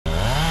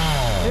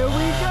Here we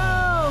go.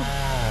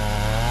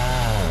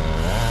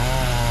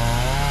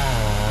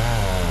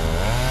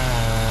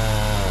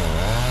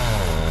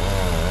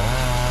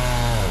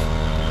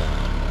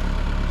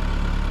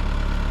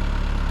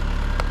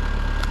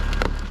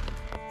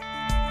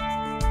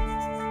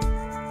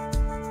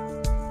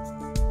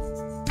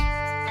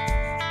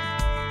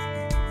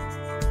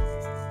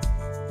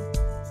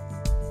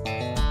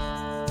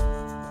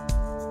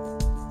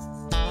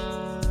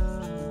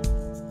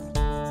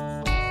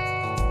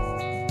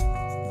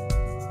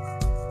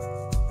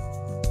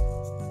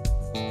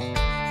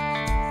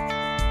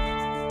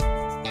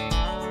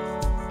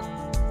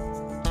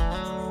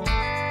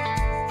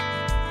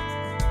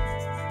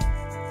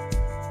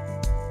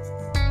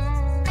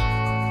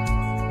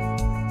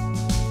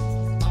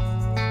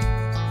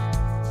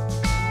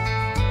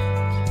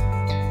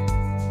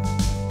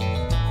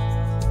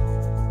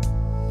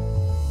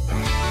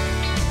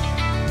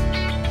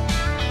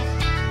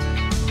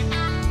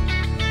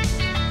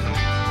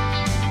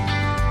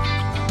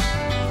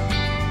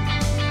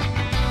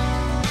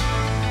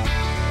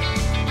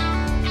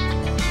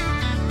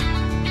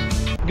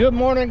 Good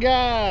morning,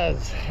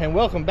 guys, and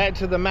welcome back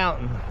to the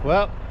mountain.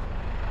 Well,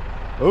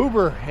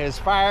 Uber is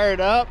fired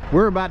up.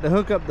 We're about to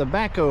hook up the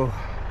backhoe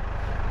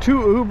to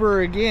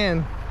Uber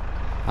again.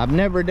 I've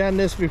never done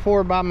this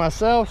before by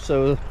myself,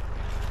 so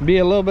it'll be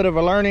a little bit of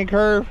a learning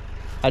curve.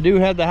 I do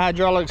have the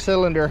hydraulic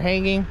cylinder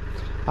hanging.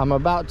 I'm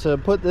about to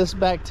put this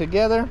back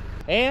together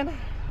and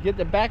get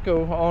the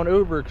backhoe on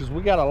Uber because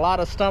we got a lot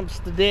of stumps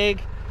to dig,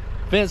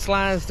 fence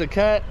lines to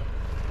cut,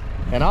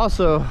 and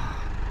also,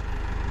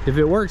 if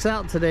it works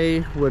out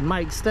today with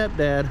Mike's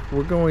stepdad,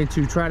 we're going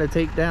to try to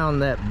take down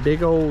that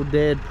big old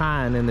dead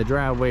pine in the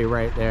driveway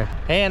right there.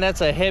 And that's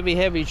a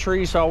heavy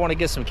tree, so I want to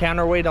get some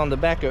counterweight on the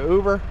back of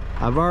Uber.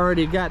 I've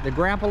already got the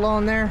grapple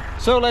on there.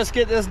 So let's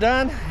get this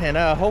done, and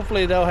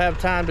hopefully they'll have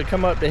time to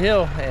come up the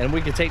hill and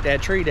we can take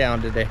that tree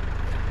down today.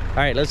 All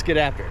right, let's get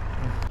after it.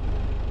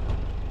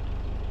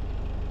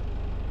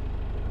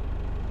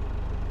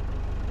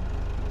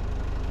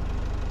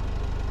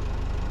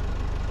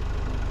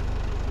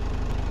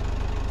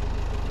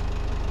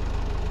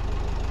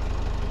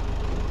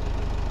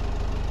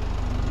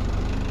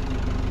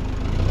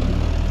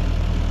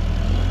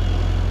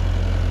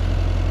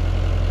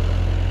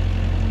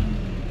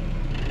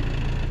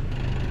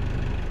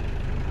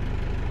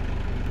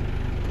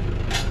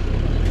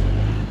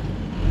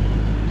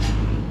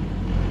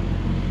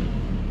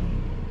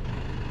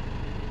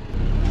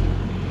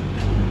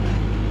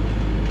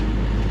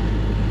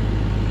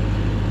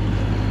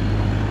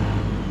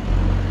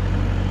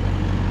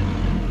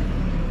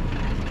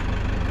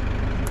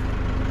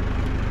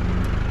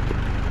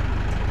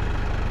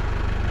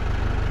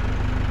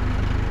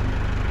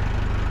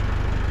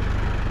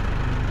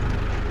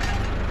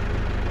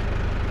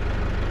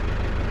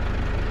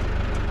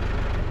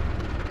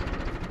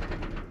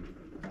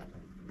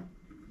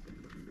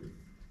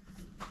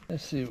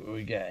 Let's see what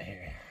we got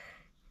here.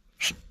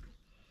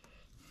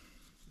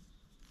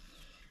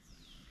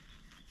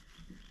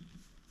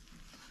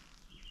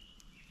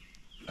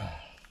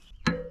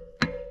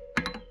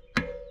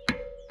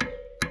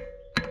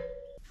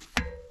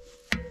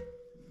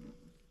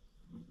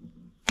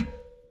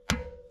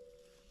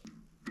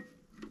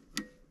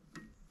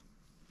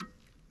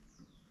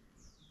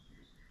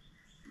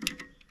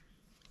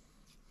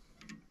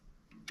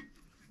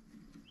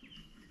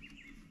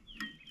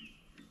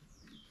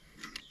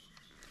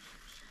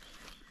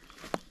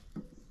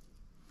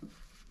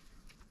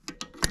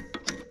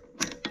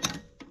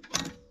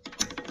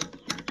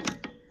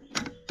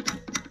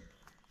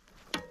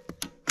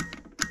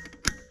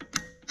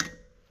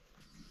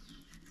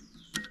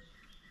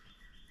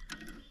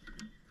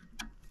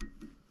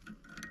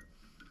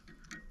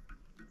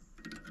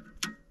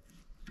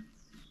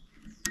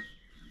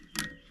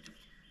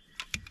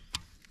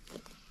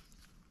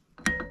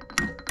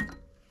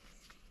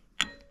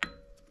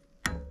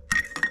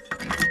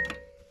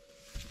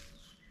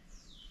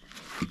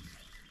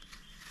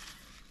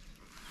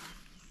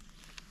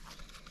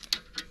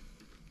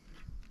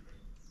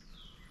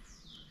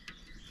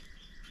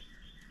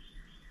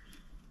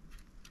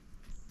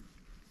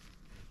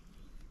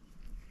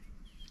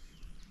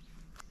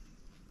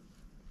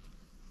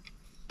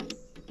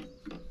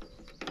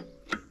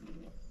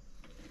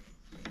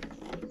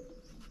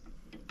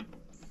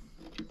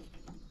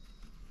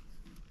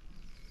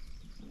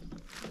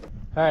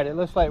 All right, it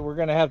looks like we're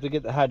gonna have to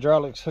get the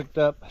hydraulics hooked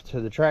up to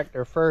the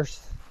tractor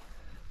first.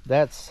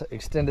 That's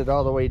extended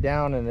all the way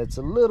down and it's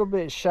a little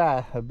bit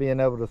shy of being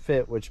able to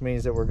fit, which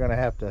means that we're gonna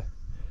have to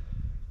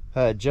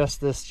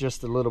adjust this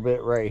just a little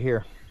bit right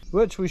here,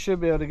 which we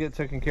should be able to get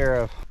taken care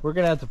of. We're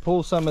gonna have to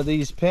pull some of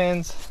these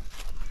pins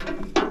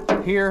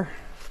here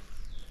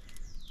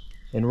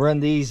and run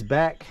these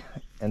back,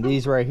 and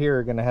these right here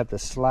are gonna have to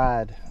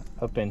slide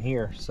up in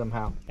here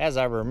somehow, as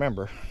I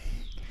remember.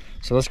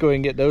 So let's go ahead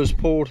and get those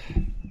pulled,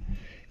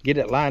 get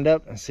it lined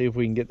up, and see if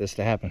we can get this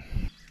to happen.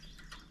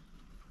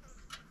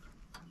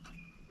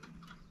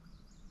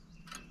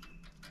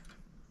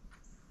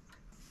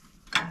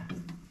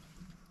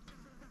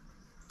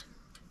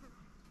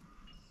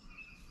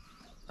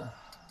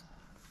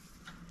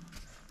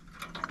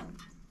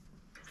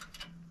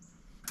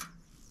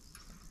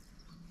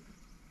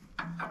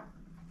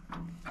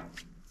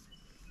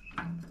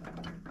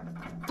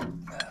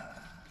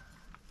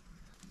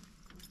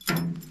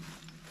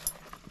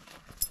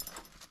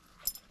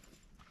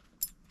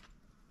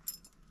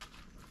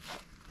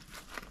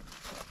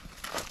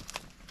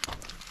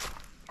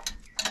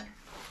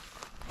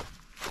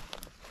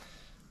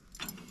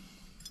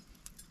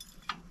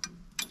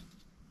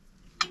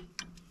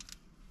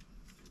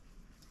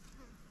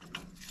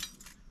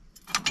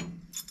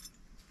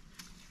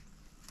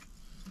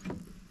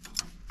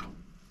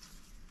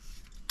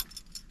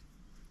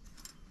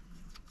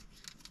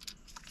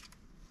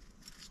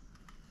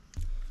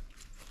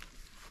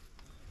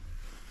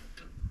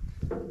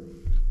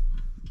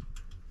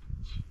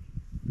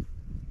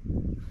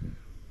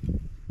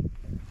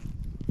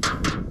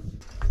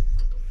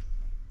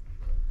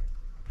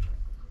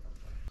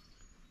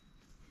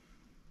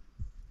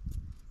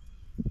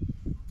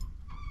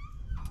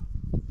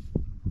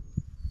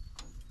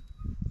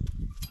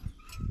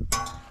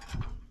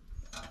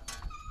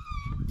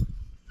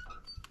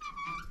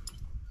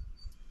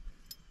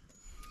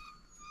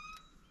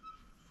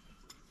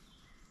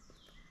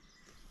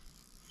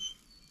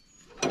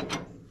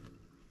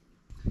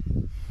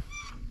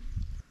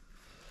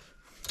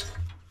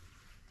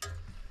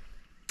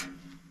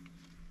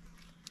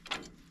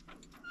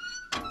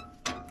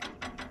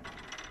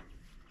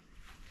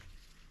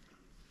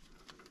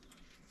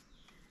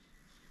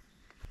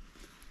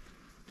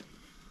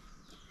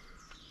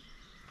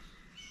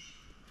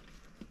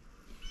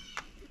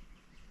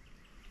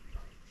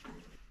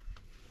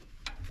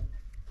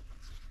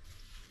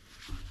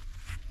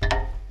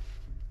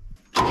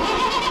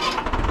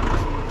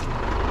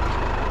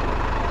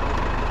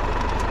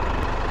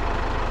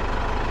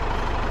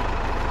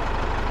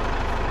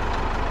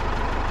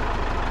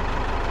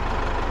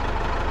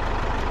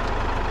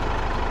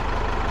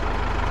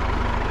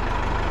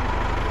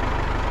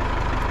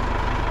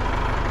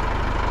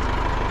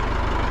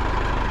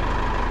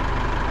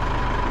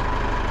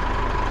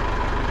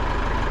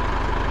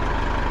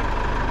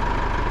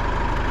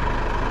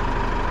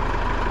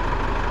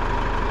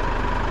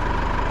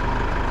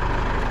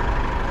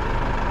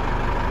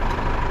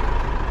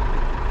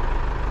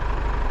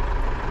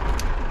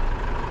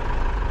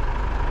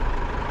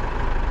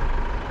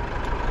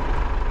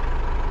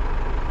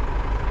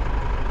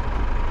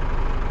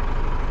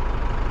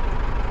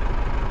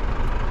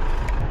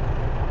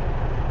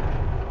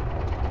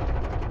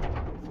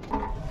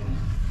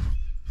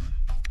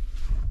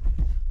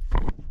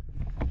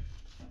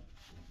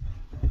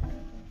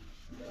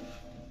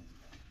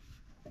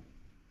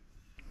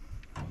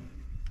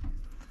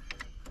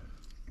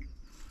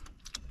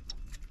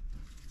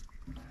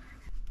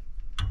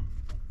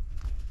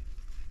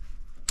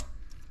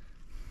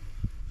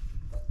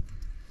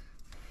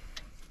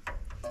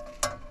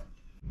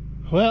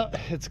 Well,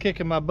 it's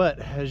kicking my butt,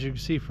 as you can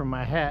see from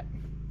my hat.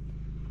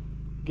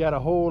 Got a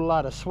whole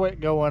lot of sweat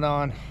going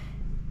on.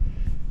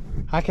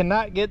 I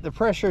cannot get the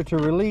pressure to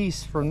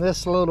release from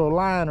this little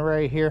line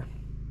right here.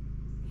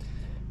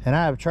 And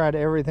I have tried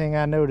everything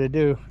I know to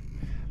do.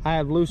 I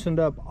have loosened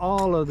up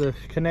all of the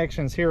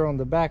connections here on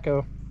the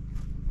backhoe,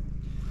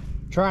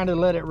 trying to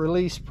let it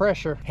release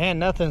pressure, and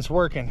nothing's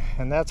working.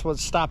 And that's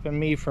what's stopping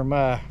me from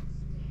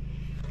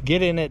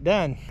getting it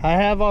done. I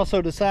have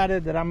also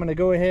decided that I'm going to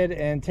go ahead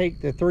and take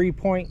the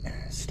 3-point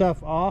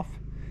stuff off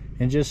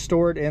and just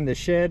store it in the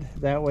shed.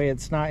 That way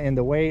it's not in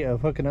the way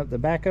of hooking up the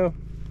backhoe,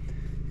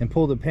 and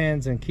pull the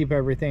pins and keep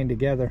everything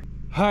together.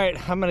 All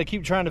right, I'm going to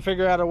keep trying to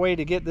figure out a way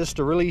to get this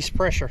to release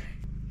pressure.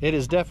 It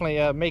is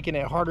definitely making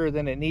it harder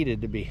than it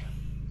needed to be.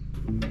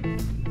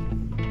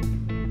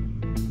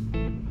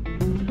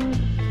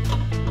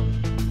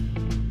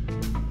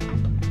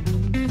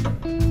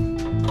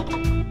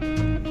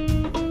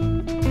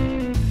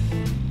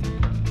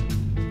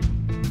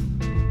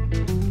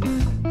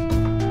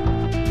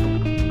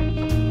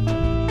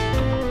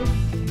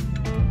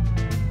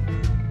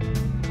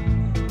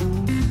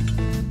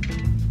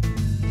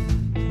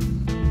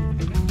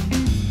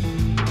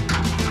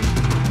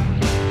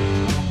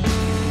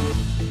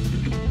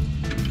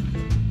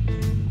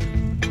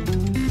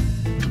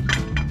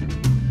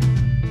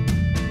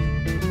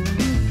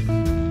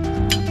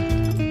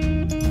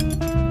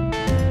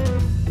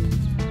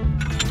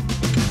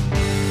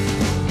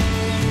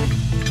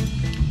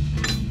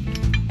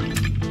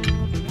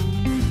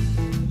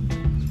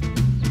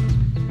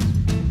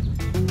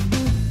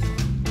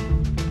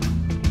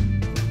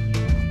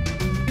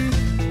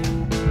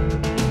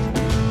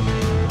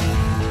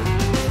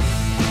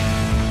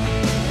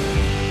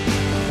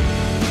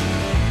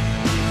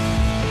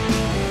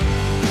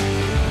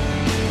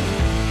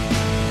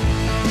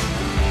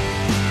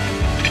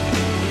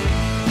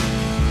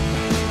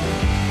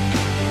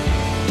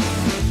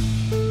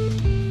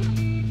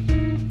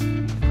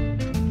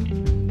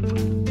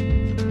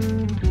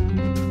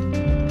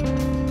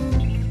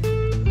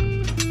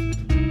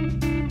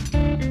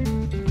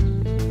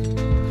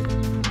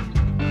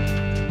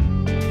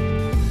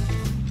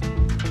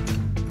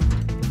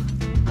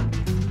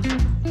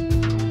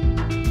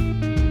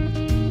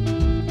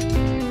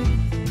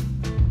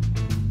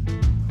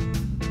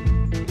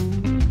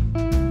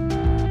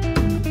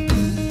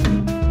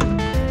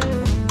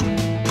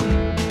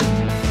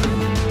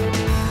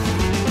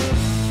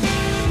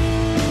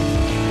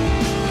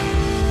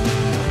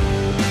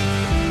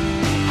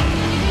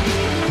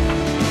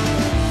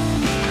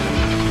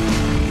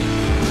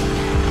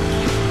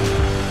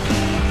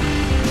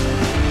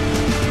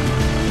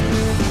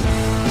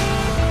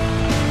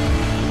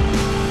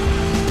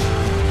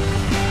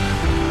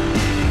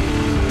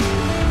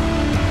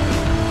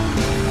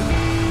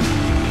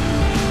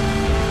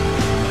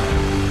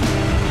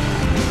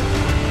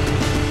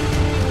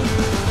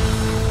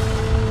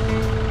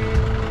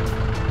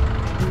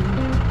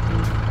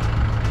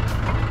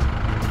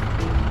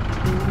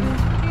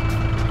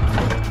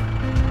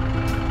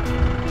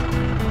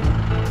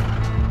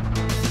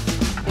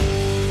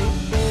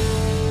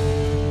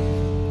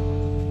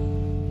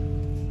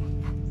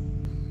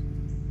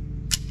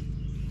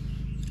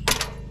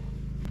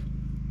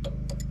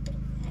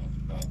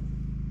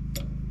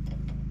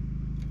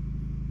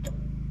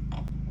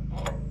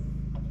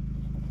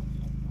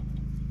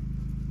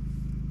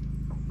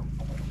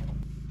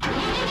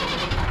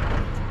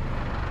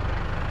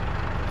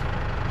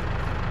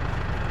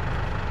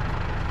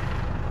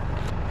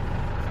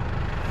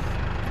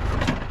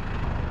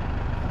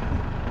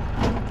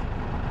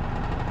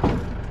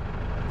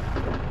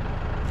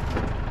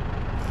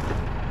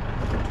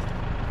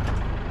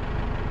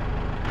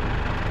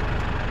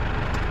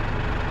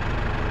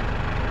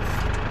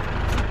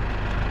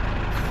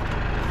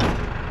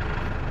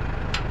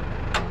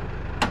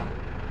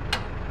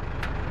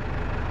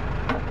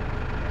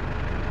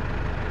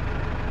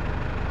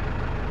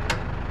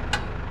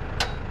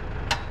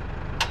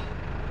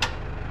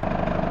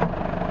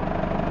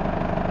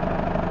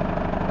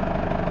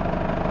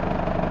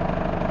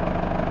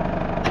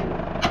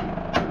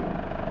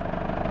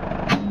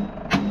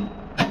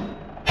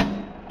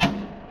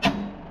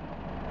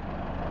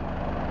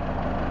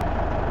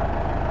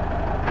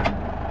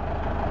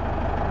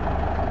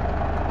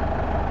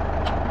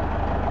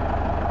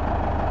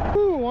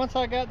 once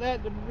I got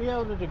that to be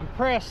able to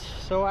compress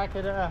so I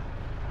could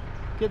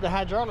get the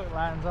hydraulic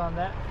lines on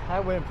that,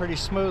 that went pretty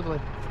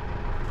smoothly.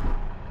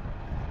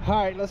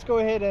 All right, let's go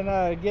ahead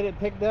and get it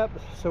picked up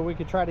so we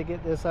could try to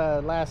get this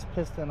last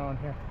piston on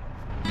here.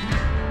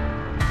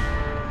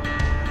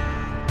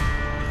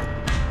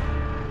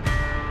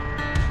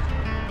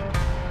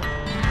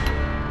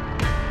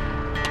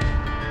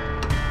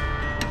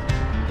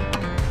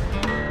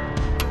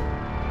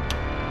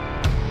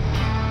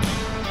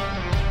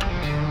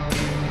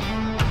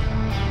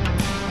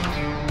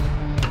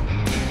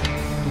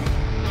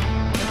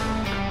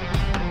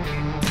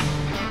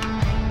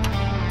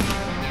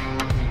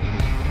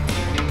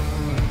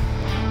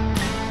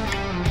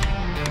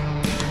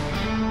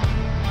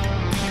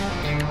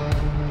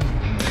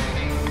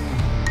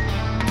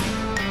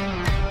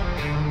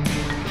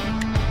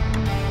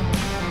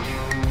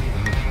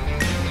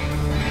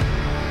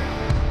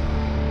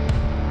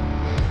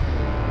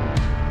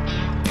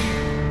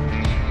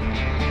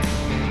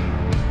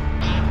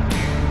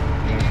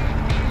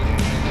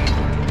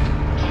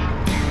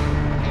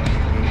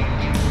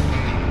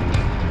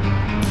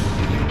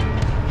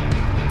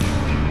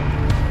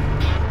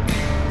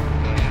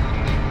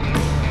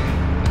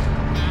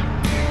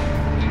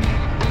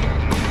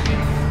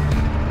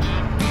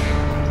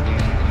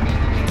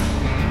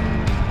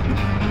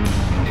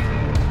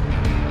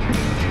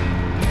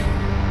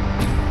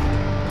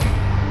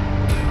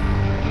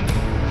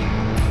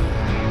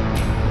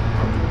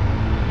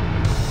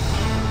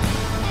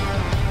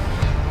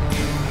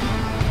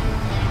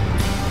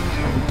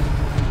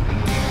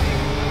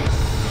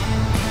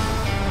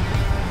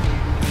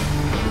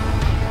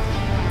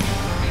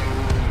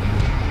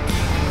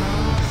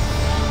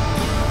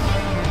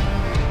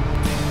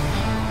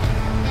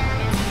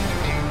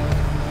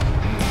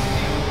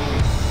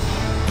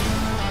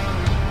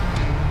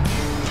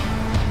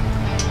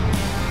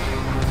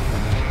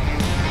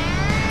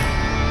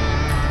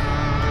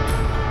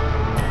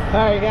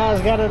 Alright guys,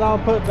 got it all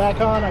put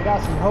back on. I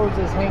got some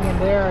hoses hanging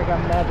there.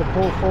 I'm gonna have to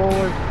pull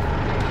forward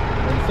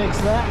and fix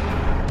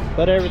that.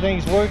 But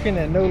everything's working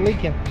and no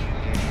leaking.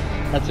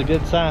 That's a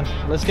good sign.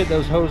 Let's get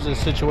those hoses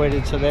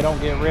situated so they don't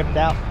get ripped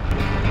out.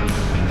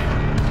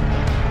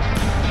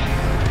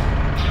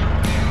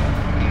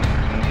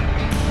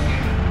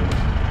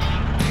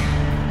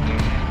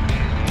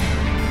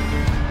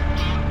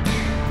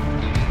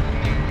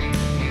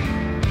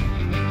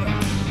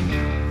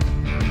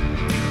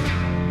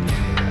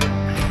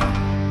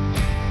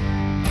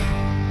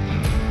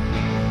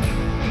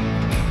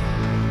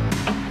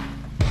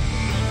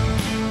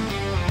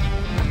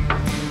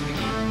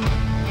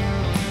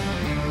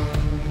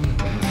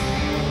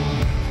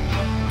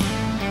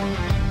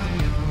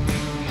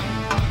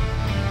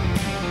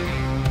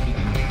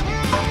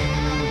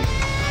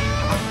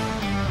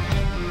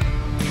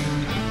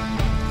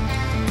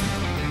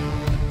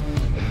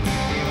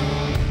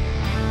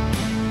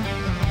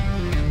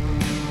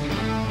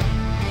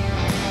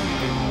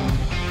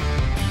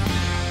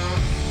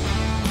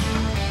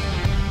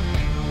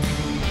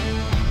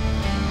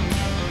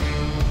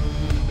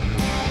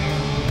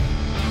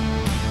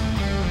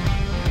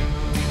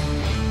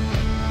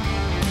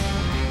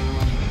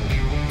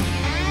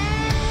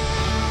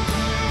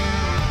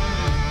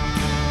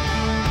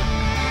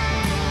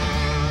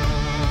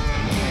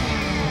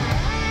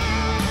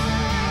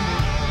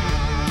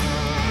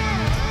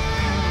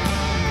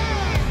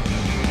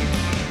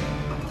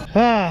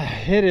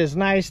 It is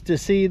nice to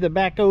see the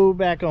backhoe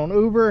back on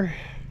Uber.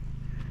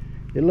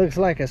 It looks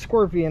like a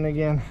scorpion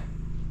again.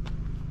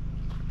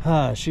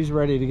 She's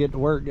ready to get to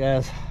work,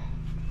 guys.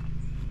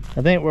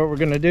 I think what we're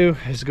gonna do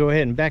is go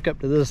ahead and back up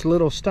to this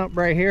little stump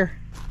right here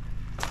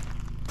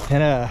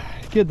and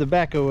give the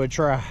backhoe a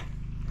try.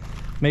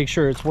 Make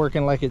sure it's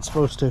working like it's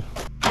supposed to.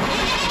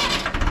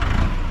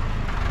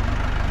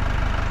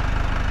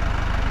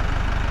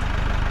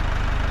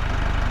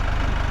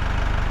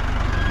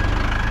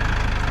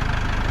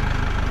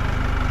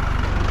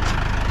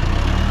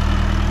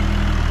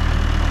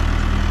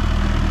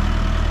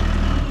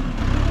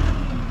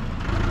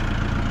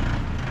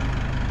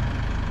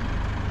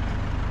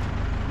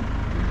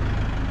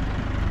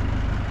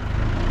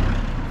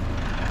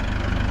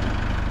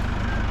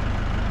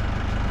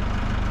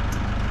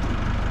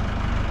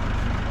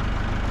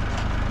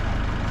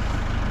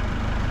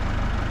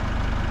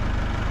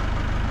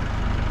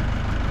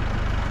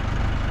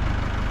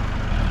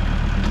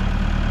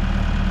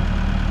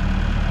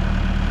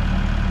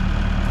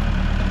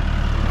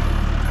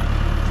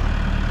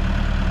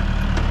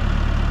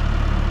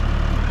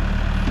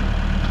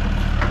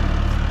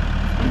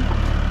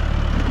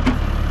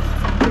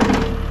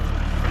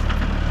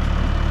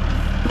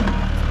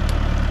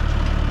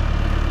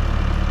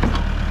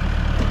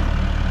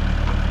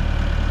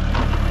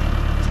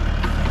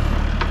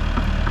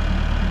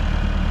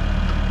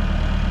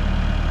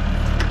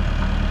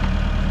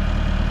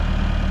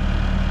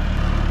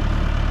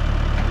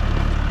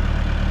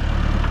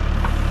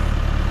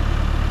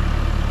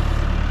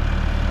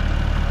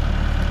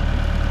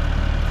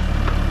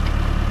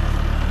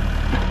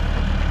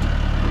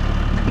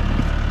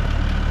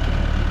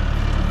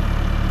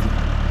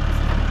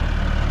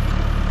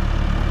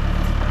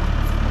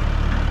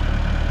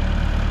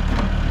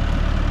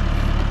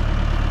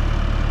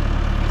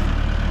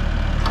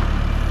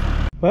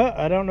 Well,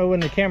 I don't know when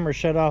the camera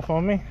shut off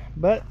on me,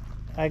 but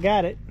I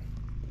got it.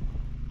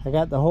 I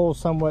got the hole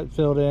somewhat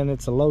filled in.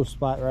 It's a low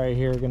spot right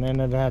here. Gonna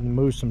end up having to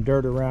move some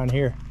dirt around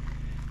here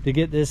to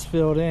get this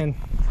filled in.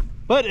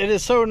 But it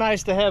is so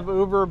nice to have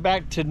Uber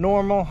back to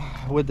normal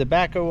with the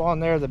backhoe on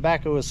there. The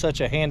backhoe is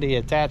such a handy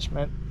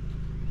attachment.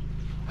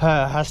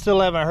 I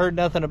still haven't heard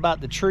nothing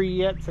about the tree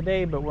yet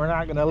today, but we're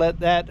not gonna let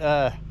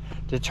that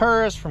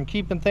deter us from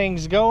keeping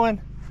things going.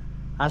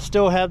 I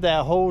still have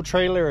that whole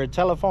trailer of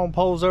telephone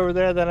poles over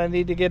there that I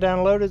need to get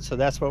unloaded, so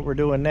that's what we're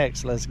doing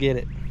next. Let's get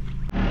it.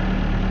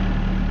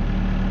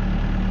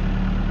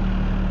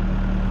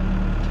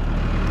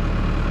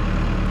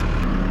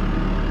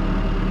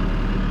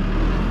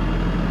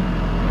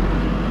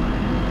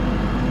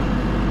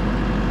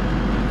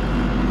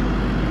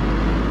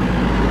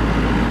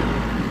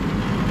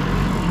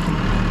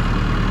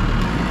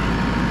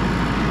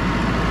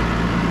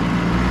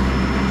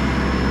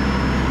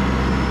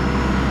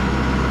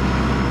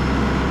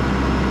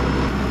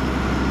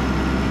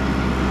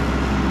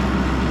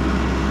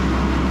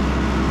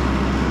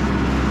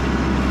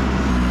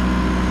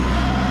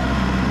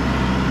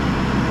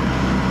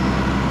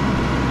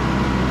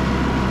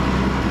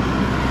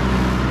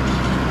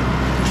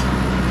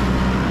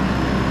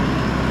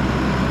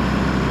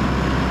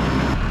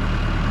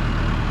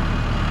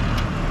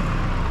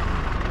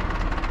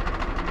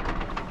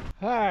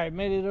 Alright,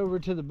 made it over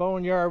to the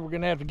boneyard. We're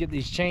gonna have to get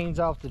these chains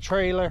off the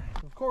trailer.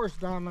 Of course,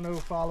 Domino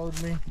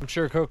followed me. I'm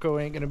sure Coco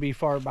ain't gonna be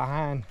far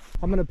behind.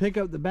 I'm gonna pick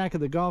up the back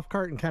of the golf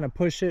cart and kind of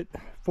push it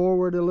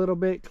forward a little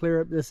bit,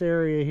 clear up this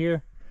area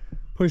here,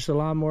 push the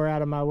lawnmower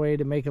out of my way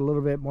to make a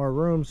little bit more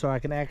room so I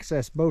can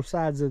access both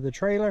sides of the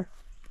trailer.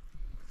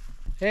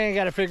 And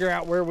gotta figure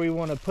out where we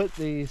want to put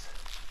these.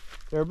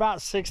 They're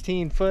about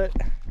 16 foot.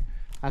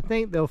 I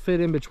think they'll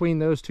fit in between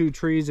those two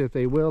trees. If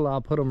they will,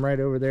 I'll put them right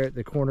over there at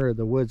the corner of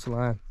the woods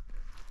line,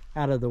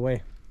 out of the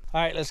way.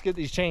 All right, let's get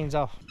these chains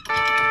off.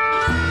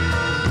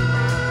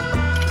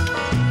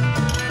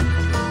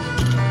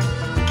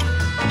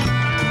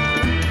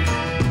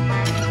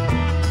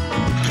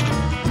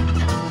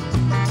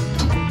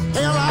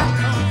 Hell, I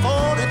come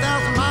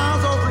 40,000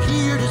 miles over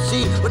here to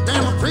see what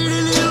them pretty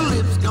little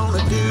lips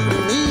gonna do to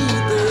me,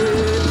 baby.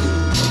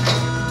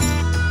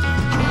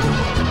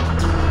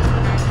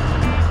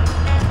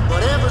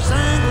 But every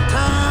single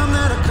time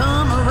that I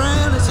come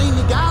around, it seems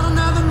you got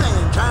another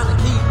man trying to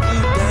keep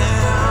you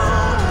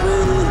down,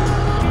 baby.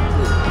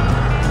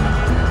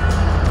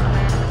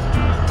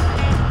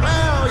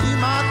 Well, you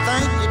might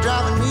think you're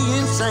driving me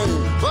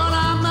insane, but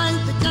I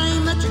made the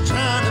game that you're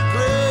trying to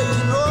play.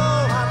 You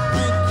know, I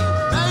think you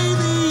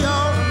maybe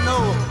ought to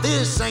know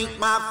this ain't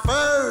my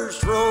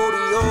first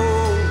rodeo.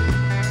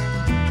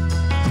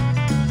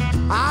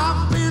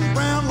 I've been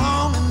around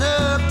long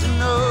enough to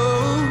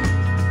know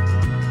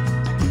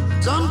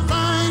some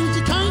things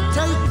you can't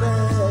take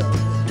back,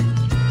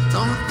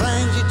 some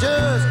things you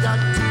just got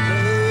to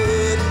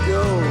let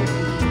go.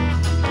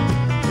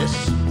 Yes.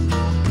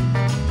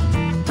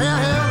 Well,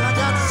 hell, I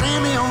got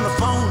Sammy on the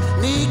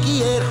phone,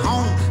 Nikki at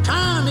home,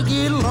 trying to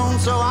get along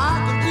so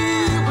I can be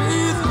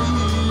with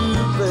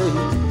you, babe.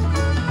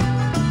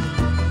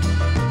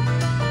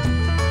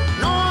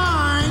 No,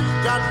 I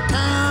ain't got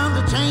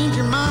time to change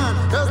your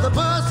mind, 'cause the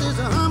bus is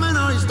a humming.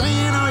 Are you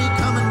staying, are you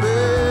coming,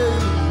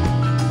 babe?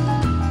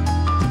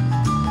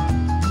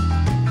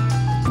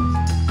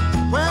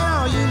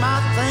 Well, you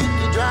might think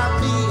you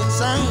drive me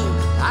insane.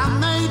 I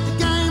made the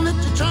game that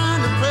you're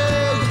trying to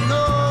play. You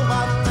know,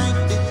 I think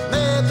that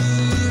maybe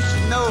you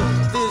should know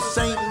this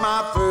ain't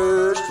my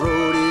first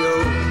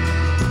rodeo.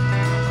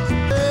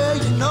 Hey,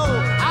 you know,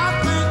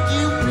 I think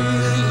you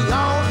really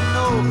ought to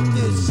know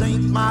this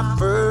ain't my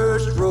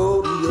first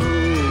rodeo.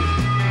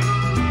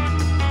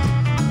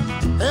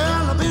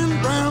 Hell, I've been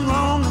around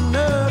long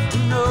enough to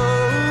know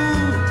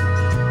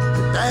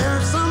that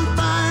there's some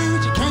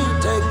things you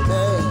can't take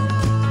back,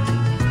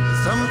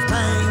 some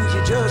things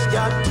you just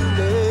got to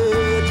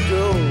let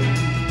go.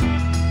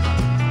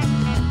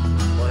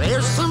 Well,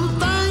 there's some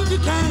things you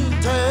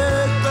can't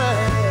take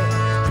back,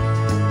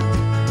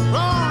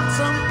 Lord,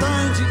 some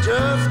things you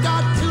just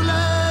got to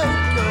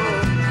let go.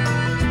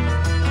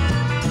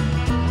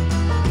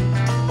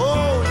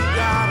 Oh, you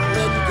gotta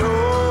let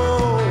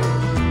go.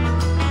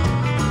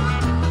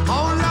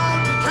 Oh,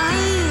 Lord, you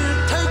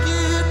can't take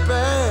it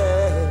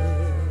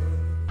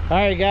back. All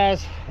right,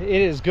 guys, it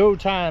is go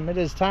time. It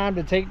is time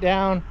to take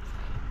down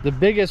the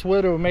biggest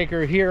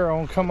widowmaker here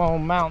on Come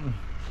On Mountain.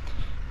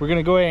 We're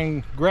gonna go ahead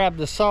and grab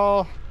the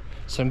saw,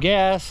 some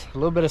gas, a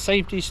little bit of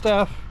safety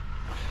stuff,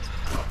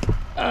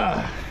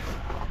 and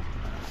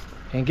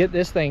get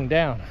this thing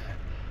down.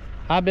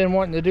 I've been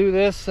wanting to do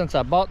this since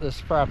I bought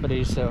this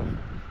property, so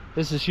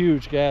this is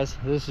huge, guys.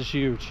 This is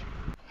huge.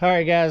 All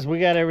right, guys, we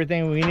got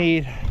everything we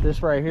need.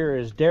 This right here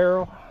is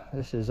Daryl.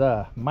 This is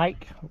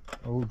Mike,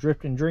 old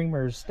Drifting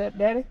Dreamer's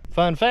stepdaddy.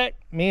 Fun fact,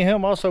 me and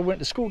him also went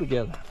to school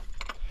together.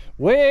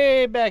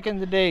 Way back in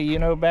the day, you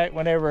know, back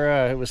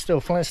whenever it was still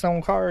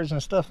Flintstone cars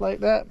and stuff like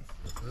that.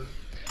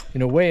 You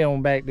know, way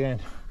on back then.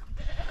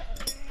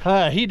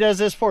 He does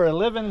this for a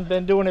living.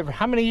 Been doing it for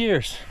how many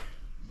years?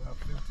 About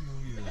 15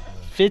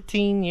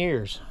 15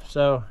 years.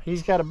 So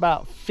he's got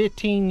about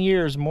 15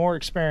 years more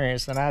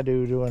experience than I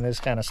do doing this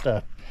kind of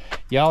stuff.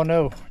 Y'all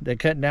know that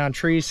cutting down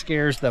trees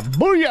scares the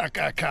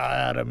booyakaka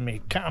out of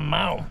me. Come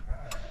on. All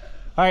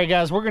right,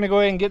 guys, we're gonna go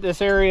ahead and get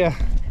this area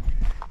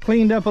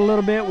cleaned up a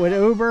little bit with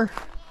Uber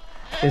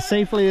as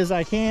safely as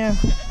I can.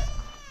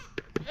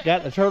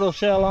 Got the turtle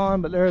shell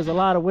on, but there's a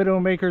lot of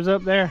widowmakers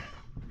up there.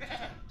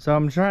 So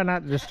I'm trying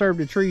not to disturb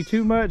the tree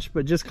too much,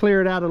 but just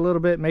clear it out a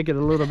little bit, make it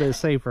a little bit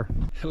safer.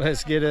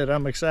 Let's get it,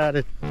 I'm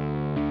excited.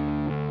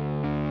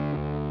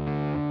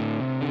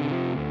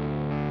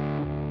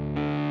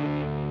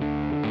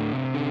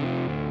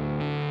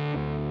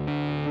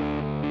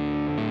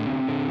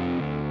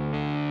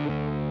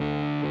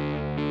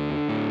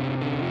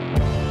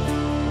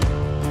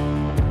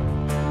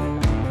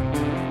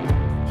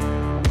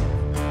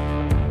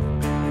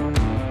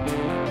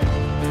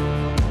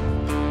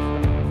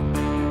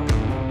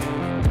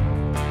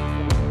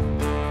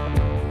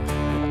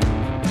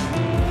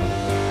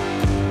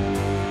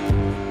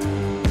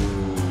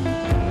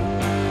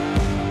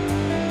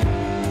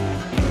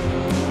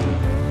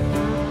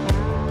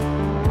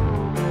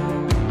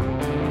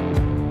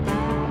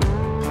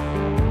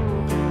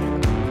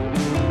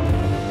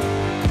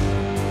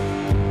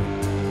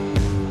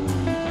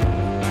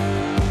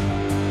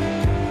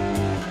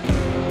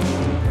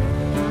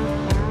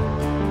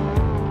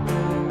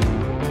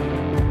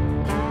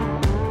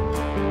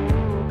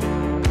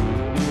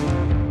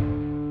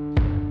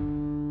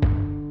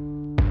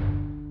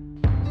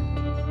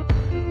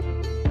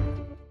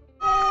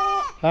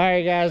 All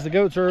right, guys, the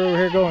goats are over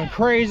here going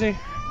crazy.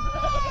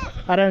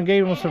 I done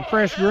gave them some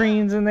fresh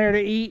greens in there to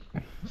eat.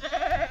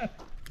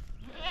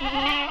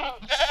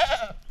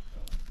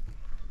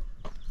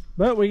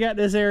 But we got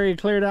this area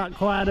cleared out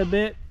quite a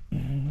bit.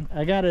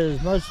 I got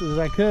as much as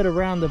I could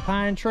around the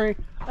pine tree.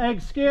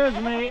 Excuse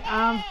me,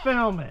 I'm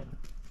filming.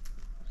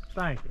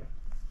 Thank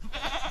you.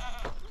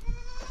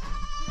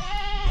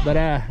 But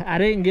I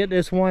didn't get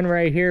this one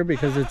right here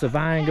because it's a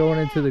vine going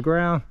into the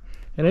ground.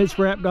 And it's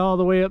wrapped all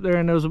the way up there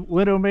in those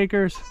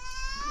widowmakers.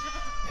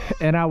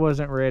 And I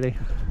wasn't ready.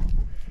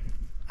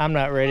 I'm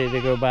not ready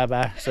to go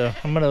bye-bye. So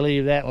I'm going to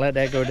leave that and let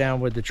that go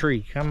down with the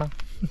tree. Come on.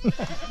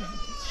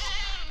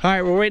 All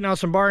right, we're waiting on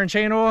some bar and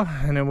chain oil,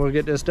 and then we'll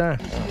get this done.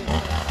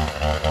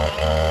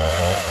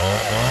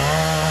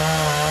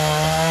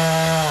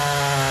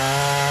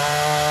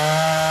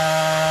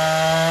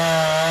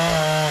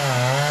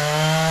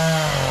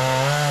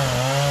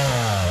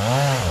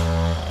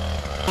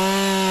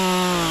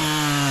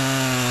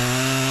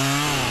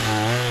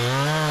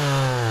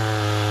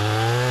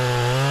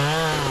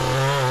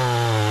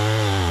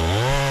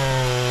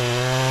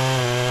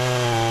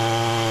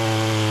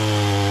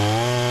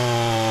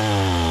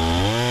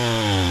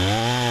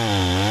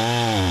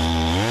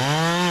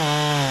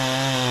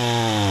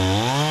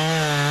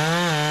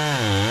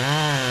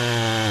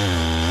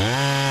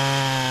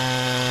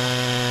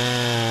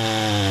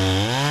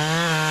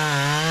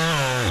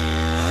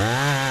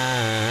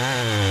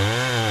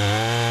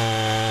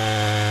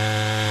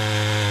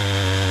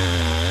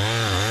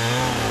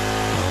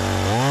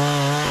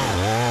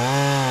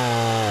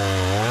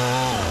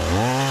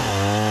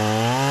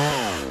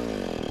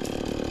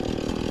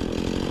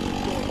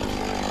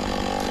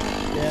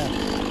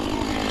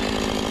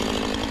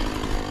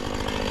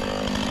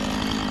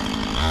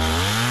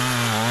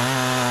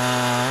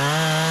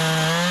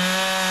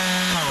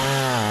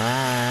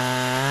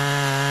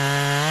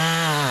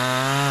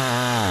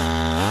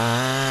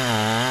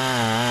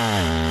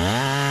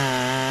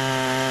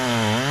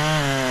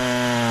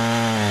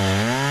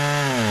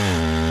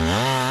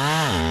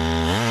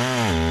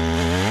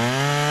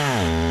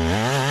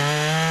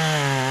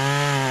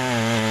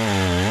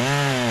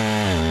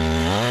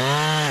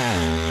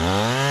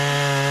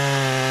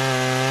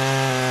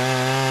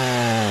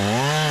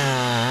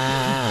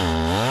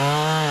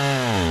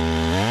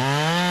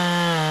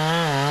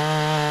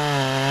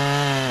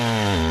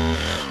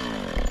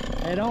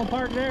 Hey, don't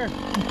park there.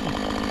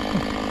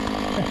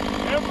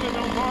 Definitely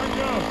don't park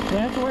up.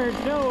 That's where it's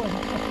going.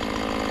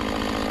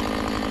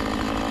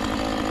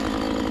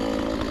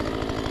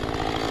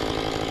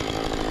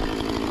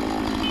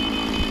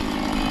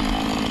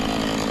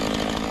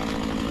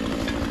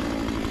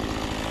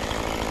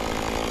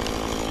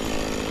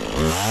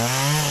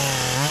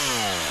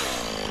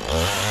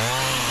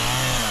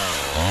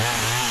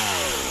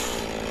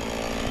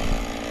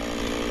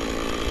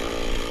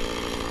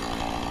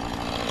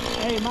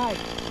 Hey, Mike.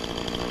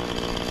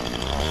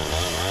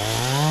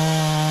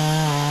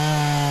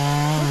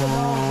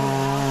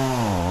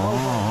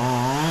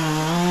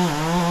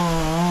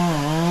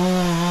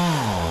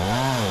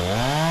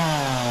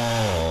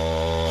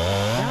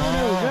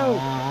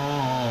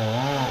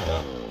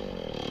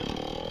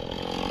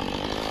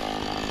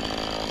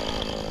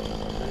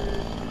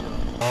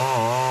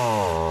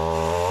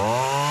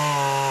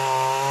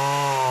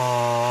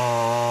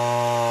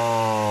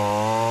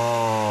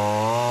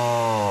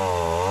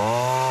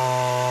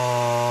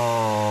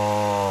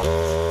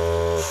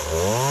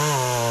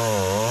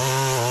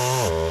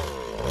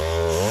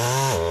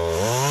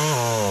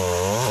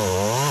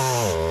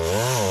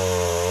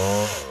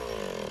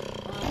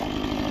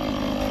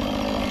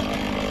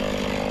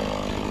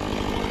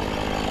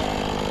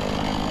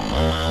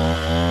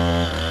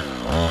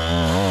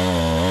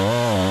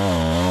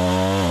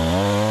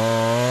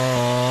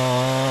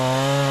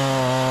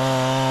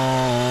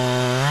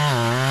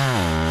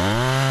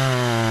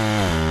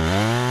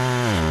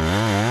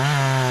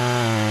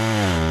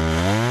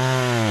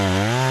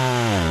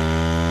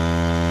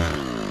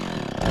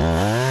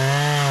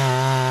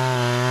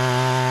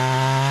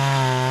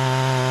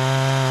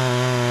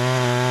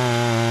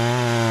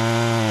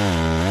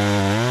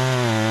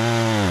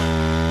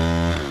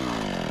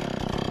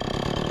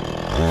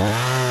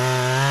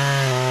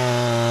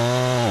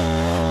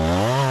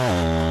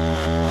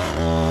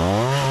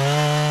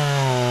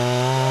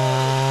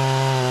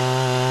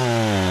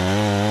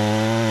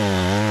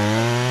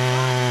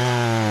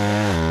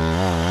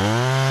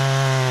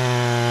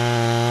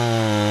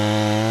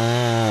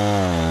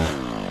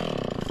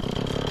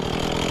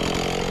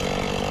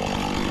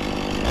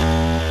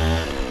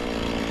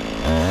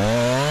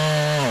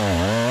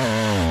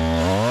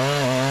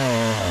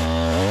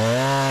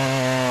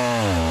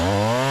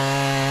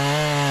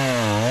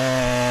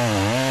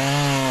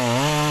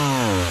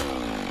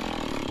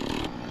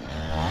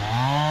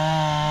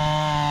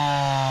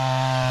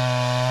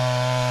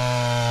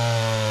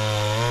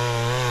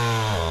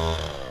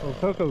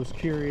 Coco's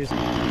curious.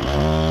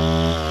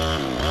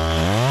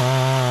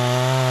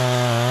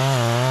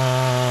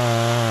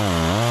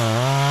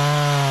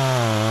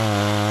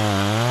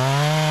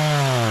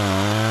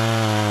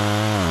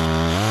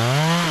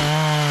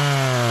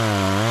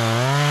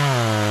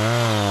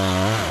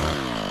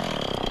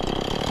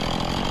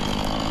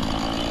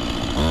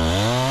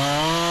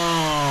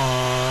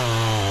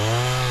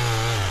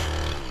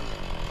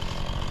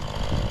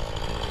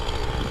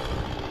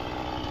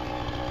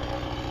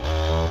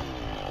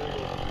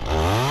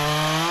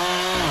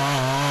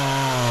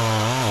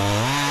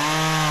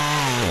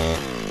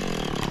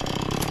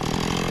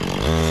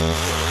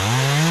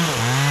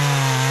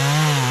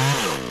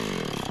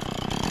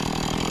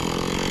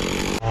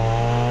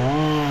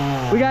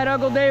 We got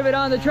Uncle David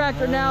on the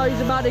tractor now.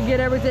 He's about to get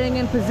everything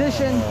in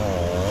position.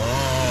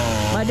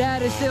 My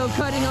dad is still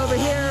cutting over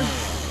here.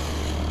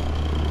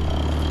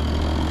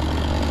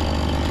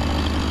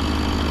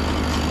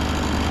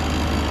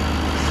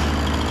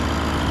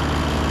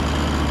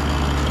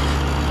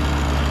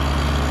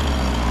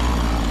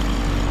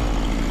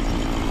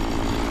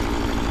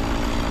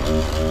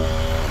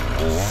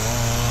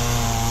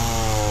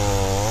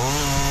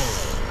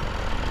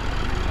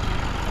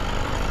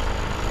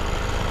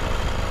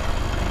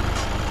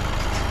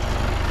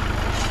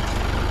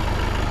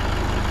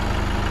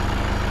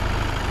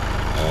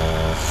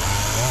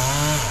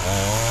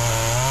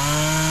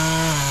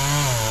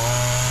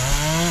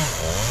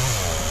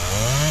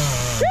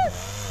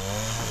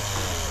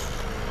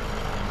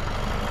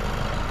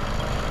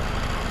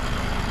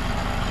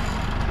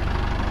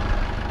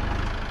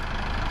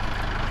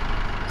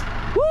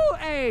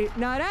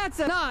 Now that's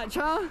a notch,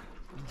 huh?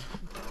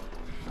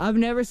 I've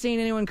never seen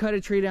anyone cut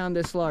a tree down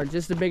this large.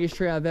 This is the biggest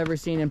tree I've ever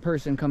seen in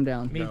person come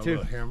down. Me too.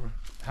 Hammer.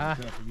 Huh?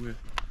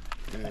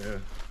 Yeah.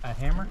 A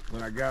hammer?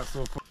 When I got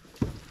so far.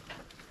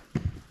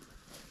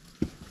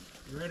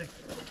 You ready?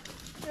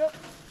 Yep.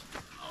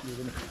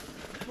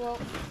 Well,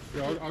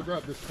 Yeah, I'll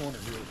grab this corner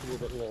here. It's a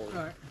little bit lower.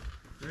 all right.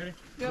 Ready?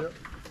 Yep.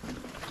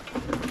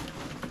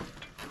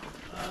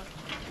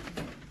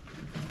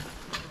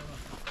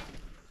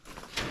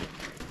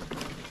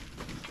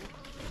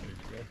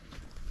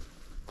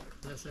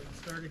 That's it,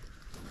 sturdy.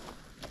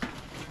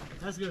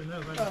 That's good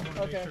enough. I just want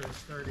to okay. make sure it's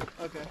sturdy.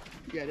 Okay.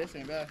 Yeah, this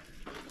ain't bad.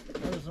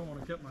 I just don't want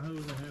to cut my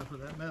hose in half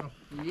with that metal.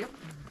 Yep.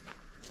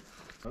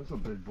 That's a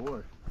big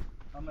boy.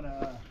 I'm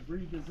gonna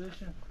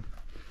reposition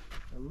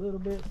a little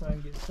bit so I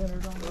can get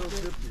centered on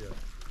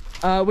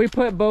this. We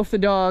put both the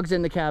dogs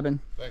in the cabin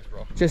Thanks,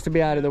 bro. just to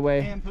be out of the way.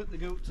 And put the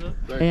goats up.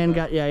 Thanks, And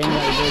man. got the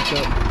goats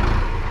up.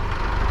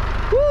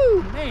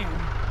 Woo, man.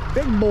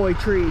 Big boy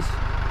trees.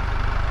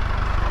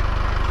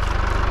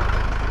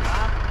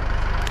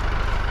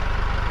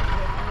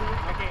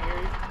 I can't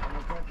hear you. I'm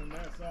gonna come from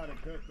that side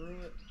and cut through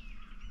it.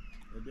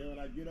 And then when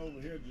I get over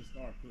here, just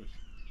start pushing.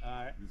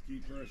 Alright, Just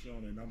keep pressure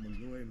on it, and I'm gonna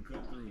go ahead and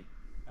cut through it.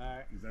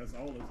 alright. Cause that's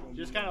all it's gonna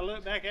Just be. kind of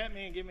look back at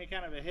me and give me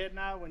kind of a head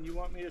nod when you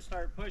want me to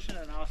start pushing,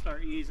 and I'll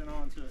start easing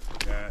onto it.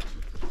 Gotcha.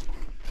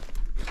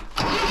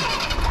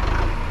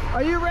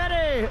 Are you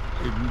ready?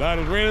 About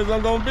as ready as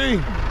I'm gonna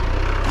be.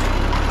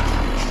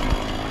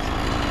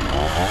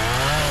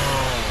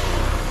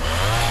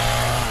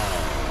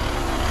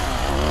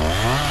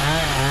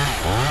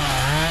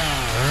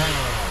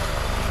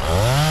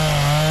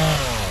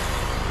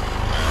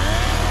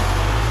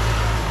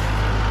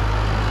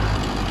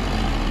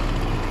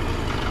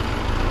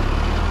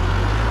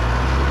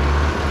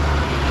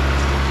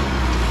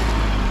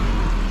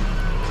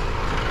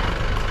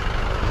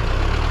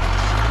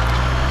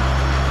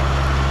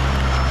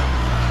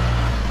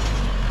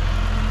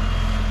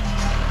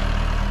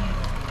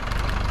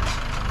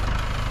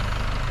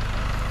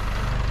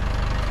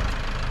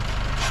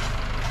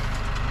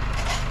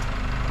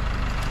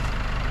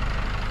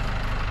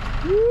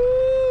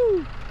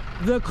 Woo!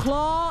 The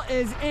claw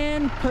is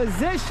in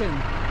position.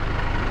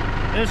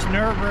 It's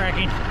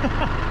nerve-wracking.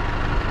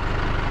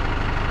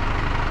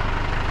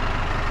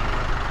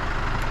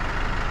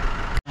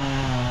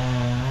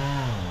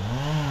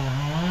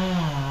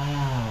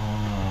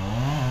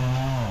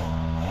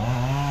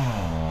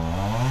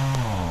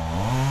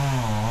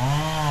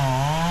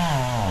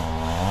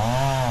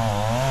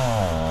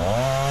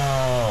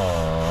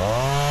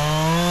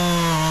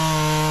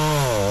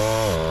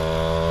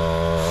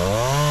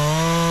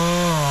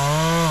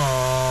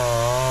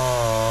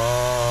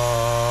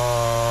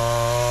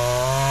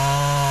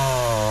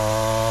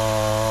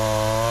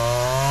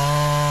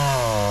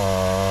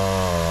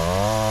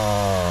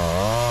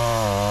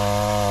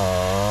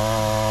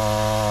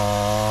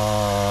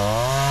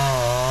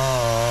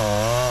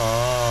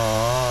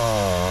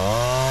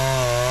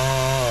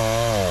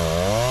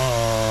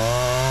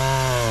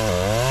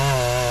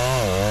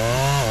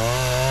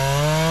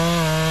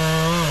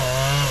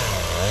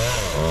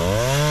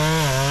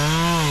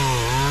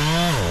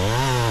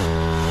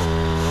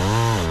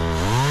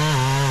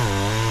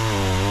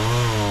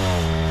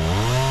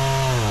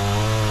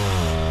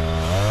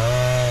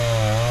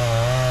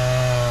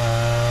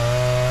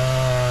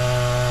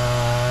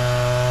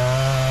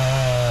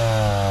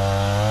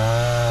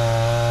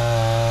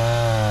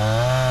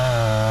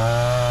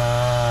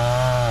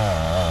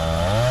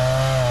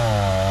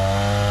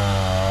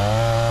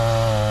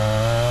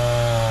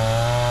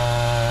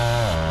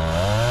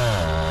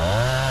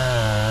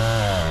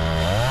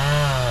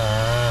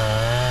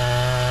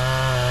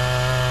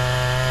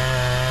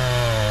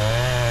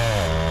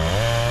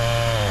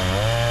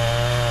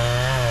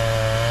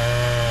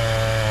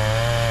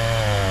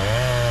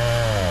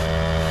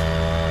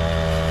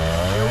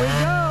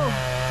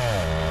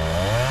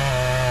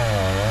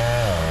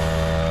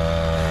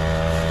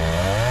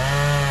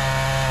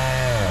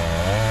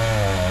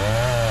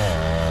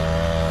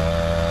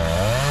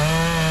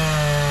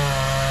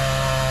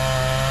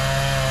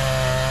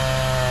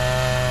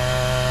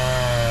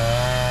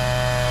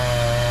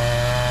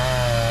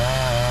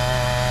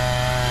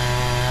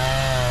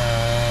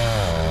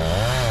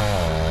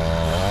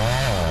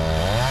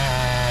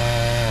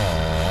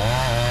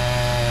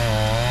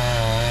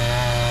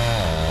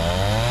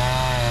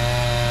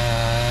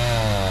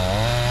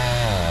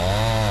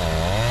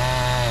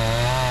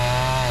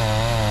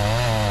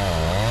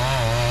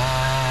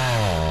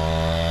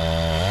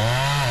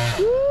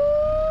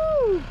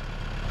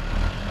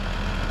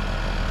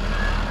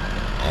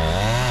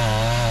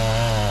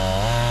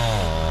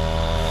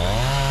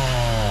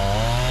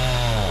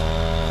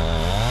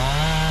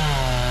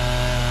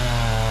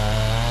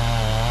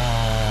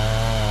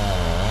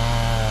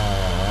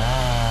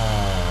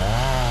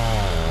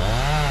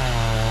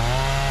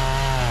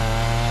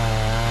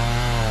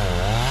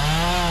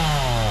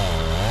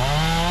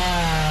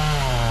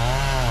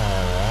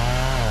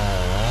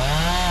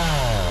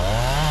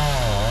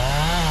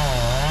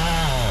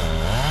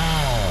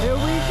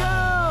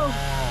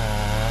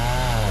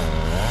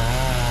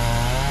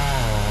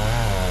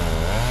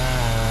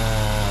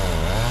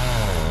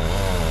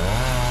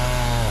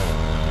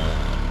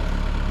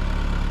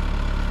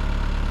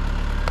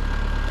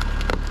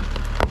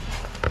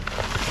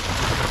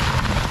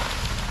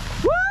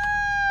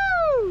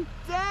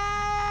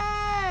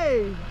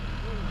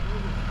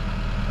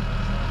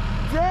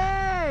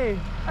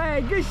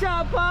 Good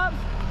shot, Pops.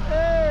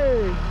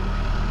 Hey.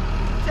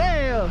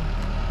 Damn.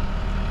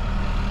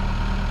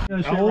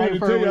 I wanted to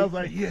tell you, I was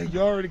like, yeah, you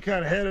already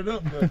kind of had it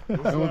up.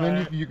 But well,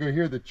 then you can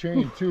hear the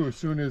chain too. As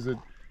soon as it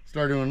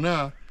started doing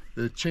now,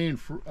 the chain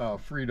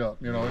freed up,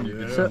 you know, and you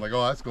can sound like,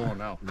 oh, that's going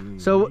now.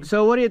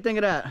 So what do you think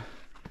of that?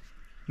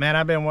 Man,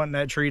 I've been wanting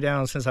that tree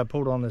down since I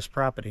pulled on this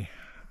property.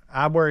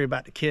 I worry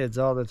about the kids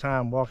all the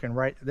time walking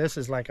right. This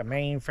is like a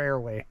main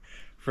fairway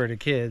for the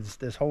kids,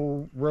 this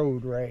whole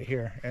road right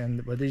here.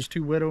 And with these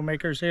two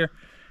widowmakers here,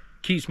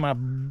 keeps my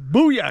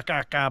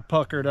booyah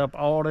puckered up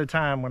all the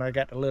time when I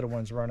got the little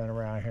ones running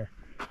around here.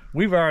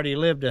 We've already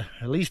lived at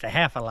least a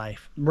half a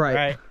life.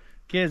 Right.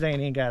 Kids ain't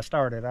even got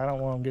started. I don't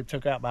want them to get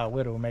took out by a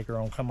widowmaker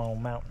on Come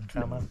On Mountain.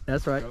 Come on.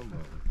 That's right.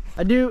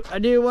 I do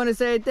want to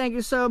say thank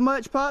you so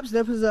much, Pops.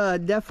 This was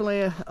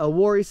definitely a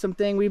worrisome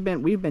thing. We've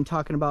been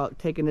talking about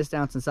taking this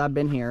down since I've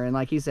been here, and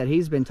like he said,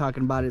 he's been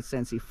talking about it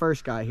since he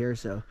first got here.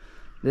 So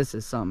this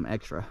is something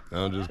extra.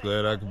 I'm just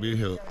glad I could be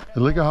here.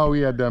 And look at how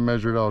he had that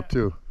measured out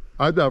too.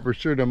 I thought for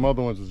sure them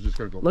other ones was just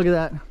gonna go. Look at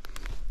that.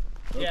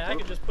 Yeah, I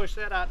could just push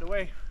that out the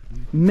way.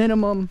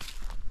 Minimum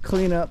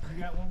cleanup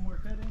You got one more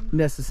fitting?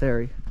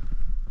 necessary.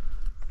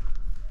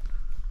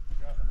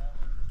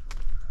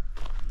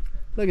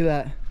 Look at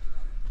that.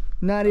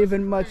 Not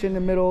even much in the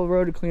middle of the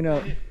road to clean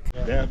up.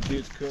 That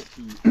bitch cut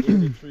through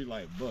every tree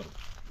like butter.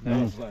 And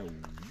I was like,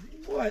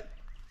 what?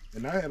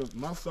 And I had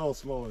my saw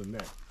smaller than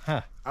that.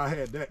 Huh. I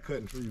had that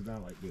cutting trees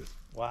down like this.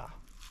 Wow.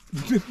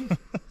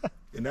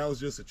 And that was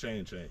just a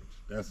chain change.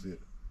 That's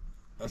it.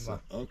 I said,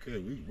 okay,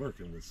 we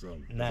working with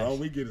something. Nice. All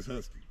we get is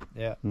husky.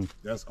 Yeah.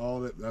 That's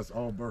all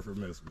Burford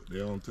mess with. They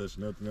don't touch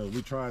nothing else.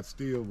 We tried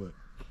steel, but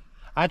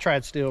I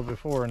tried steel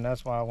before, and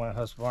that's why I went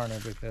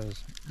Husqvarna,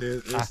 because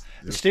it's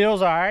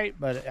steel's all right,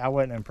 but I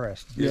wasn't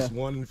impressed. just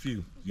one and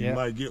few. You Yeah.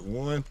 might get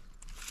one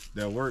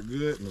that work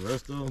good, and the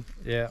rest of them,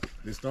 Yeah.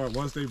 they start,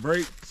 once they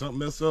break, something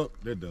mess up,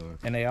 they're done.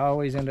 And they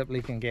always end up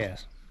leaking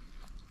gas.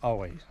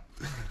 Always.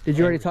 Did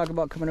you already talk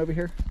about coming over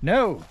here?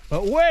 No,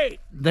 but wait,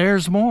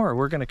 there's more.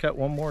 We're gonna cut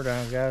one more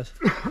down, guys.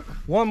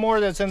 One more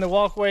that's in the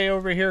walkway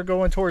over here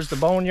going towards the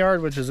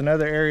boneyard, which is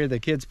another area the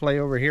kids play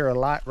over here a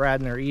lot,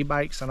 riding their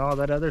e-bikes and all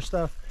that other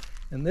stuff.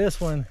 And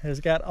this one has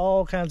got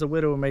all kinds of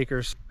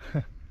widowmakers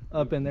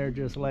up in there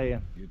just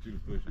laying. Get you to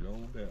push it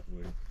on that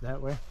way.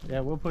 That way? Yeah,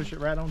 we'll push it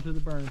right onto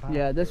the burn pile.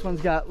 Yeah, this one's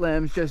got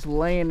limbs just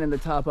laying in the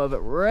top of it,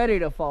 ready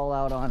to fall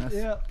out on us.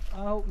 Yeah,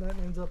 I hope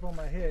nothing ends up on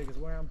my head,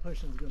 because where I'm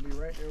pushing is going to be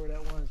right there where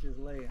that one's just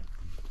laying.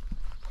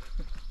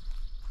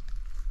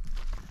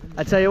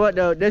 I tell you what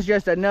though, this is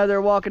just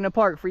another walk in the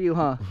park for you,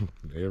 huh?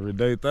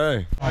 Everyday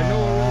thing. I know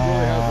what it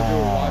really has to do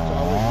with watch. I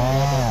always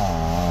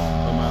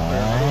come out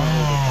there. I don't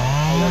know.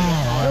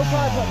 No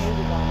problem.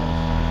 Music on this.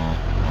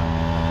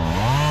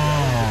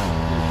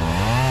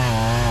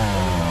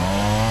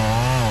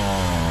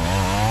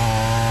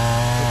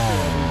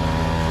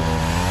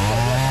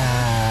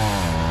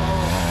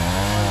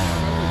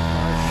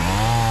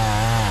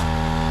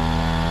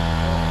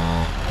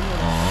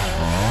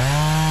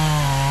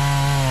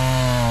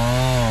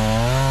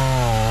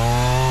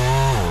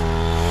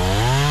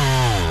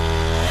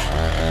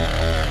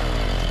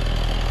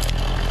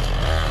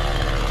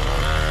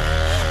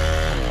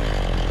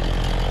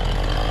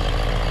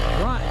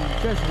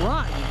 Just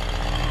rotten.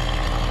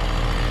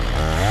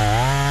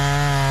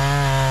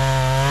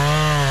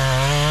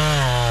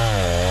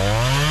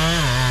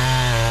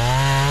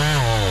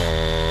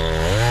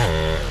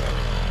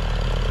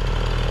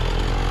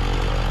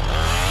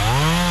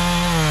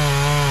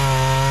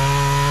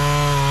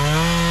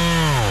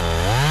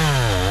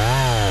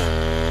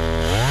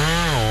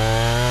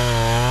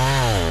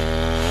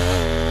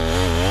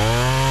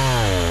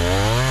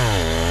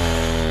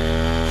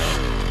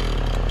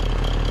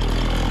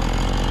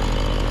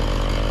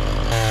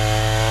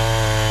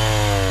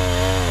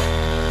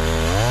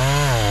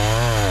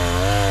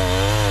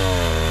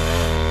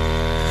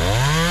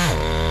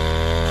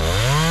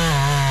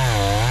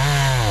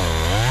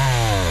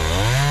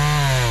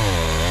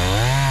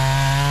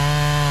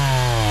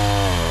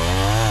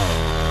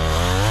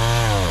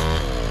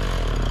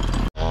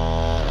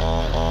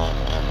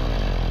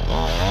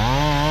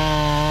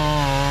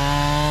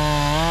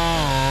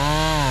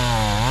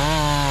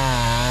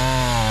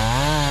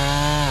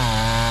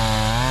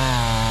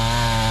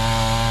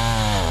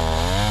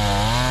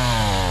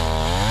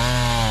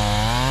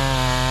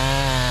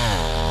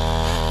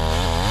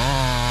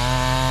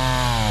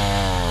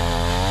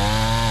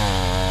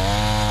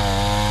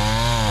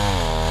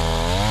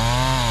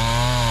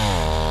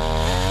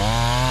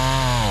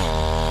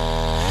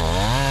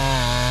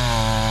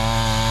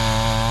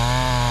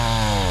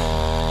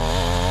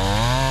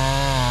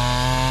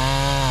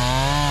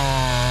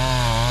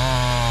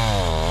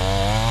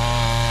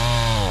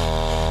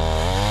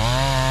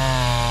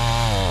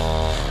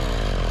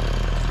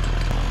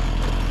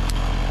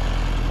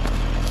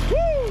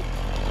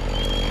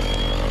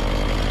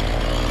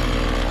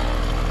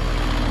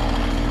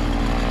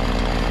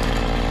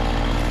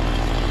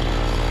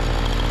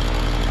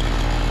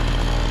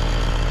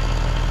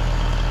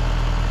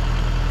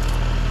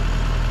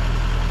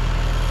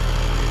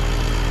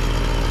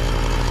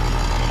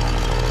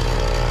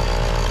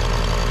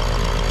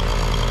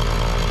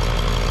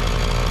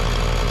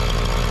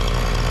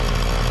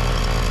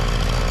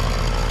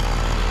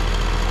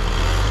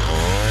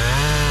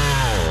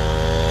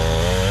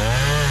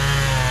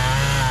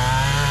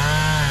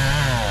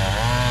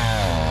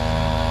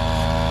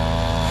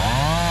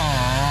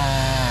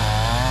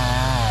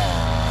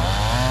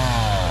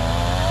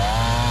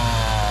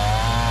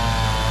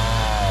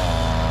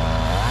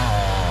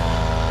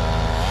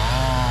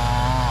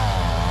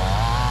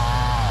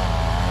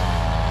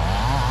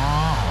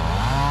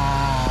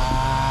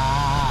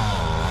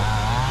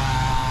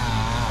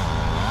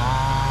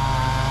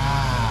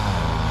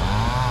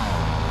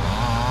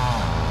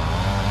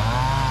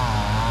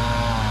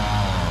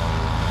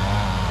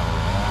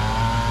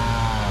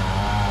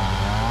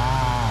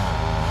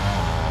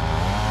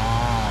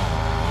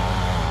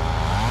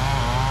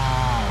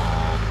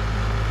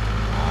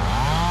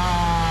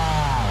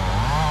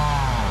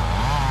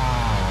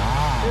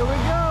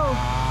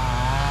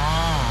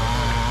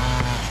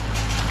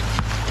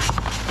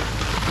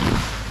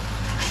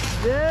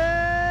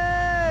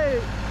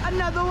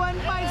 Another one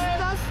bites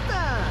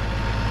duster.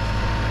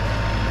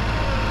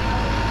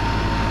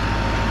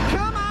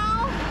 Come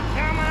on.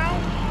 Come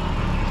on.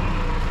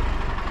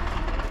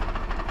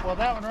 Well,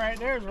 that one right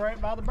there is right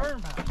by the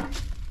burn pile.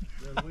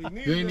 That's where you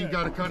needed You ain't even it.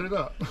 got to cut it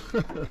up.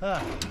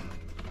 That's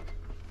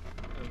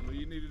where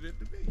you needed it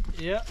to be.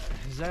 Yep,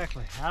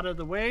 exactly. Out of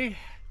the way.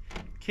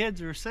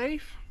 Kids are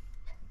safe.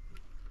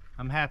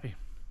 I'm happy.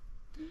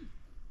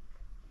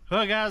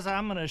 Well, guys,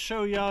 I'm going to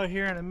show y'all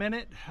here in a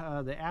minute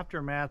the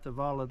aftermath of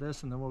all of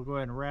this, and then we'll go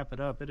ahead and wrap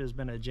it up. It has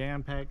been a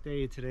jam-packed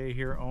day today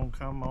here on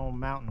Come On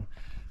Mountain.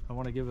 I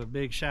want to give a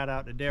big shout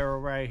out to Daryl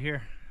right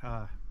here.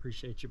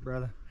 Appreciate you,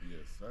 brother.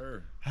 Yes,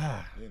 sir.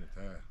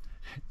 Anytime.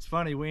 It's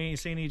funny, we ain't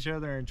seen each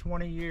other in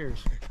 20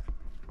 years.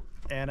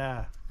 And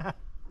I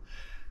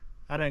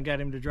done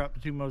got him to drop the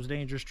 2 most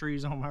dangerous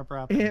trees on my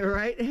property. Yeah,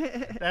 right?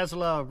 That's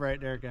love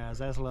right there, guys.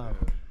 That's love.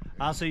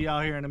 I'll see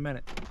y'all here in a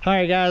minute. All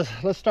right, guys,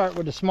 let's start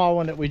with the small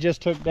one that we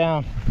just took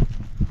down.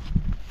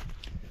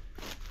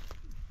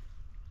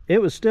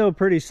 It was still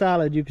pretty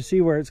solid. You can see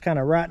where it's kind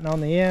of rotting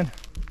on the end,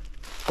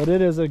 but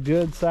it is a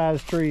good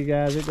sized tree,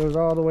 guys. It goes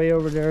all the way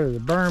over there to the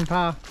burn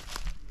pile.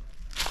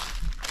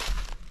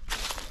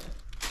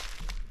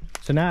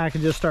 So now I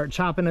can just start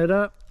chopping it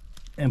up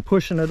and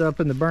pushing it up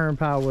in the burn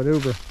pile with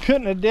Uber.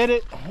 Couldn't have did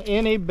it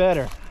any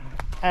better.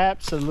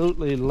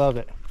 Absolutely love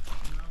it.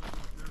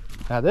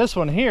 Now this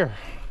one here,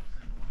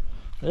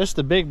 this is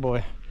the big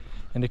boy.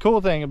 And the cool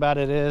thing about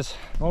it is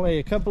only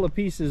a couple of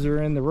pieces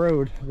are in the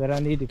road that I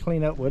need to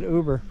clean up with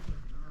Uber.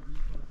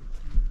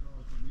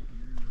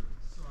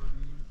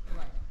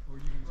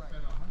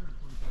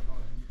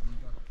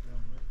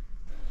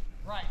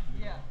 Right,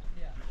 yeah,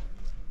 yeah.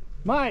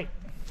 Mike,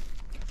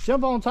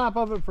 jump on top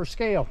of it for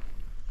scale.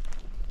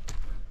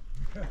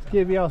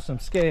 Give y'all some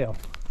scale.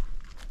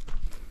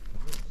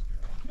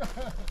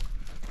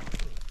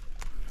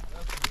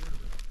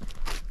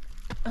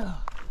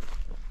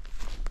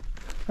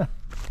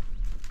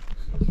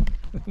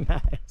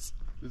 Nice.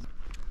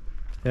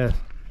 Yes,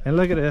 and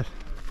look at this.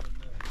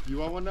 You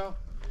want one now?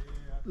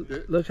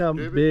 Look how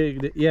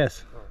big.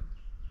 Yes.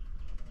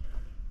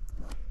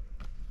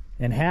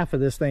 And half of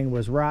this thing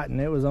was rotten.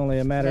 It was only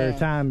a matter of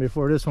time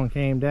before this one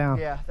came down.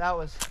 Yeah, that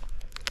was,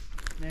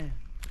 man.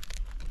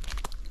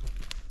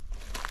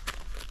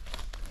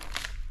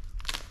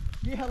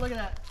 Yeah, look at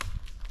that.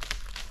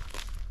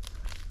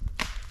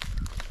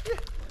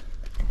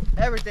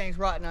 Everything's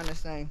rotten on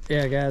this thing.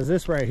 Yeah, guys,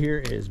 this right here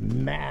is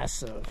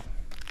massive.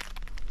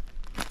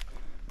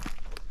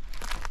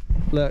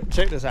 Look,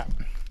 check this out.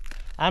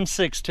 I'm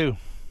 6'2".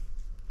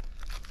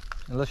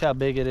 And look how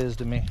big it is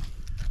to me.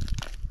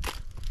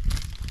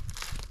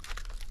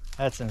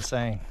 That's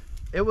insane.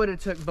 It would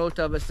have took both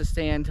of us to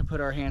stand to put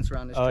our hands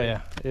around this tree. Oh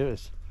yeah, it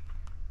was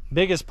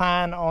biggest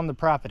pine on the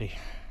property,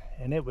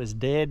 and it was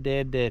dead,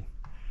 dead, dead.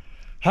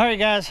 All right,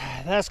 guys,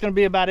 that's gonna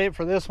be about it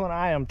for this one.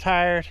 I am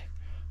tired.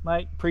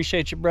 Mike,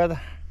 appreciate you, brother.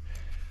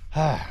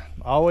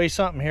 Always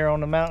something here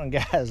on the mountain,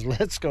 guys.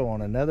 Let's go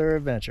on another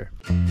adventure.